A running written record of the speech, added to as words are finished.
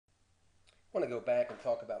want to go back and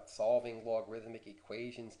talk about solving logarithmic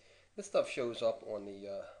equations. This stuff shows up on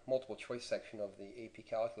the multiple choice section of the AP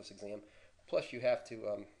Calculus exam. Plus, you have to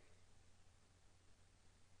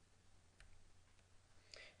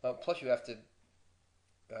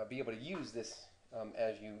be able to use this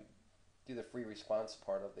as you do the free response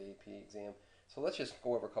part of the AP exam. So let's just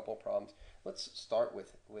go over a couple of problems. Let's start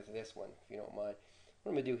with this one, if you don't mind.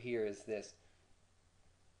 What I'm going to do here is this.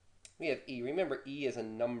 We have e. Remember, e is a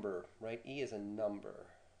number, right? E is a number,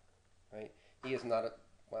 right? E is not a,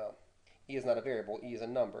 wow. E is not a variable. E is a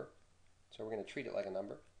number. So we're going to treat it like a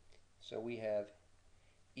number. So we have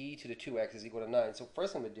e to the 2x is equal to 9. So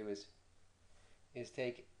first thing I'm going to do is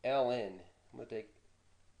take ln. I'm going to take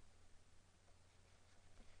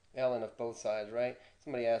ln of both sides, right?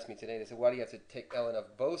 Somebody asked me today, they said, why do you have to take ln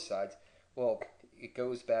of both sides? Well, it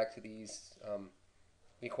goes back to these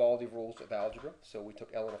equality rules of algebra. So we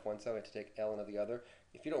took ln of one side, we have to take ln of the other.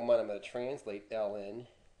 If you don't mind, I'm going to translate ln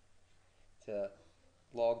to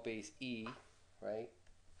log base e, right,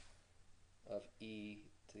 of e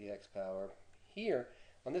to the x power. Here,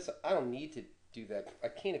 on this, I don't need to do that. I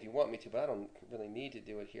can if you want me to, but I don't really need to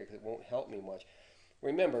do it here because it won't help me much.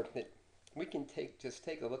 Remember that we can just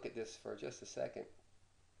take a look at this for just a second.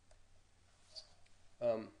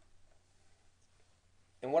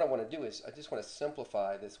 And what I want to do is I just want to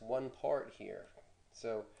simplify this one part here.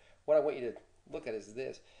 So what I want you to look at is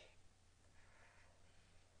this.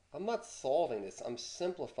 I'm not solving this. I'm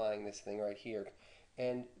simplifying this thing right here.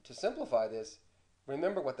 And to simplify this,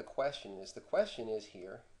 remember what the question is. The question is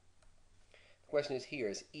here. The question is here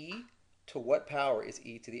is e to what power is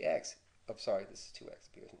e to the x? Oh, sorry, this is 2x.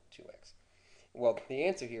 Here's 2x. Well, the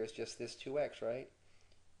answer here is just this 2x, right?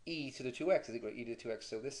 E to the 2x is equal to e to the 2x.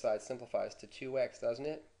 So this side simplifies to 2x, doesn't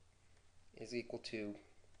it? Is equal to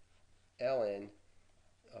ln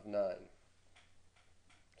of 9.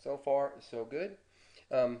 So far, so good.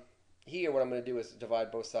 Here, what I'm going to do is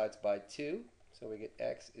divide both sides by 2. So we get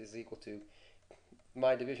x is equal to,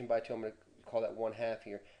 my division by 2, I'm going to call that 1/2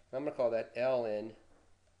 here. And I'm going to call that ln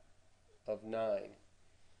of 9.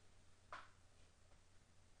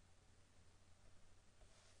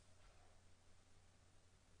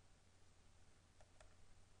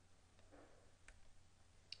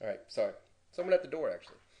 All right, sorry. Someone at the door,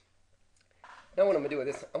 actually. Now what I'm going to do with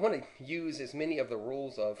this, I want to use as many of the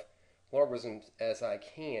rules of logarithms as I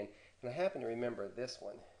can. And I happen to remember this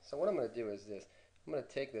one. So what I'm going to do is this. I'm going to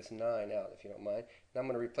take this 9 out, if you don't mind. And I'm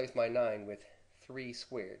going to replace my 9 with 3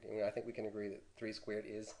 squared. And I think we can agree that 3 squared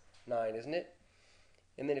is 9, isn't it?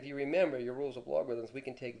 And then if you remember your rules of logarithms, we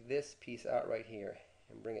can take this piece out right here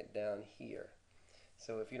and bring it down here.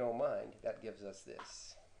 So if you don't mind, that gives us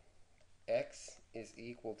this. X is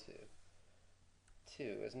equal to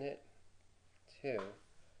 2, isn't it? 2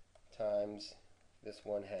 times this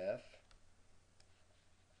 1/2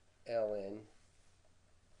 ln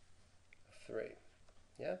of 3.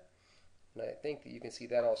 Yeah? And I think that you can see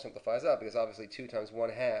that all simplifies out because obviously 2 times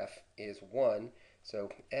 1/2 is 1.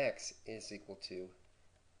 So x is equal to,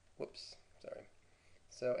 whoops, sorry.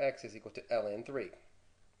 So x is equal to ln 3.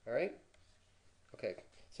 All right? Okay.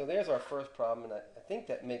 So there's our first problem, and I think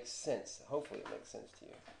that makes sense. Hopefully it makes sense to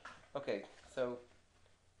you. Okay, so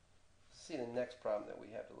let's see the next problem that we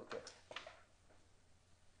have to look at.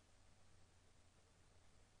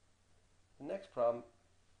 The next problem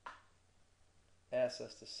asks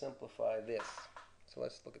us to simplify this. So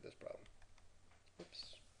let's look at this problem.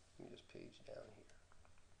 Oops, let me just page down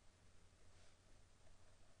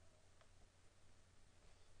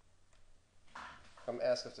here. I'm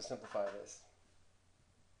asking us to simplify this.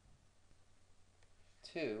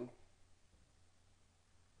 2,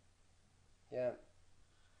 yeah,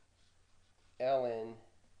 ln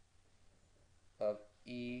of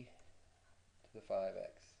e to the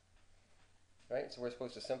 5x. Right? So we're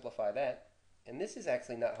supposed to simplify that. And this is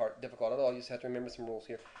actually not difficult at all. You just have to remember some rules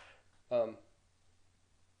here. The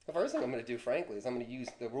first thing I'm going to do, frankly, is I'm going to use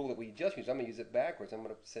the rule that we just used. I'm going to use it backwards. I'm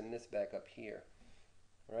going to send this back up here.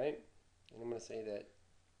 Right? And I'm going to say that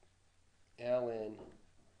ln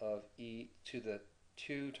of e to the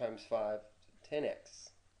 2 times 5,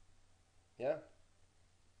 10x. Yeah?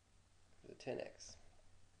 The 10x.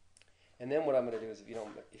 And then what I'm going to do is,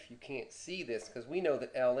 if you can't see this, because we know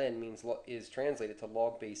that ln is translated to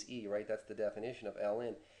log base e, right? That's the definition of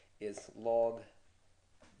ln, is log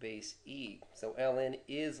base e. So ln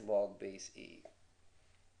is log base e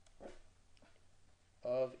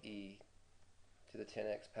of e to the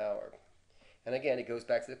 10x power. And again, it goes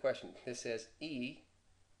back to the question. This says e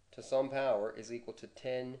to some power is equal to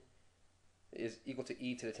e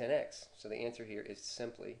to the 10x. So the answer here is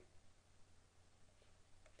simply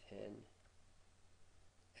 10x.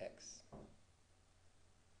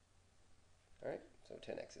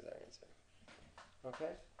 So 10x is our answer.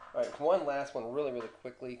 Okay? All right, one last one really, really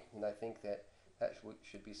quickly, and I think that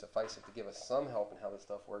should be sufficient to give us some help in how this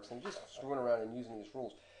stuff works, and just screwing around and using these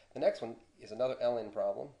rules. The next one is another ln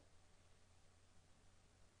problem,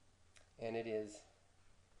 and it is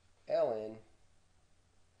ln,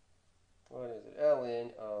 what is it?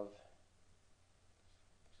 Ln of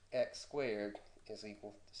x squared is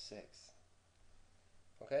equal to 6.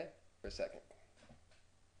 Okay? For a second.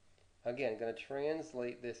 Again, going to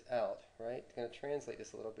translate this out, right? Going to translate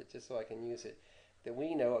this a little bit just so I can use it. That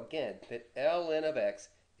we know, again, that ln of x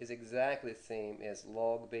is exactly the same as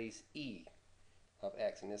log base e of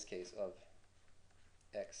x, in this case of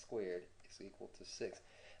x squared is equal to 6.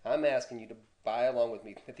 I'm asking you to buy along with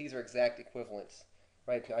me that these are exact equivalents,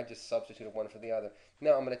 right? I just substituted one for the other.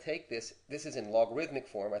 Now I'm going to take this is in logarithmic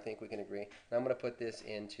form, I think we can agree, and I'm going to put this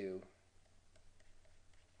into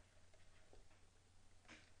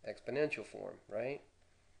exponential form, right?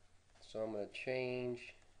 So I'm going to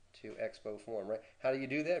change to expo form, right? How do you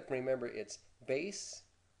do that? Remember, it's base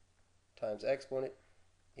times exponent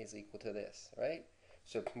is equal to this, right?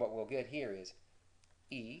 So what we'll get here is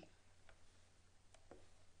e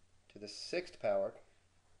to the 6th power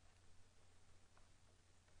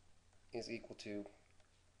is equal to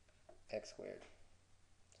x squared.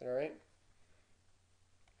 Is that all right?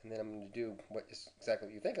 And then I'm going to do exactly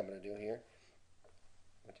what you think I'm going to do here,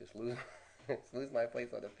 which is lose my place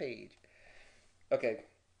on the page. Okay,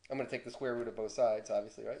 I'm going to take the square root of both sides,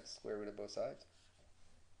 obviously, right? Square root of both sides.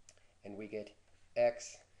 And we get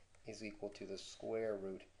x is equal to the square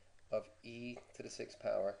root of e to the 6th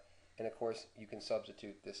power. And of course, you can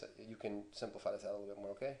substitute this, you can simplify this out a little bit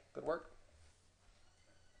more, okay? Good work.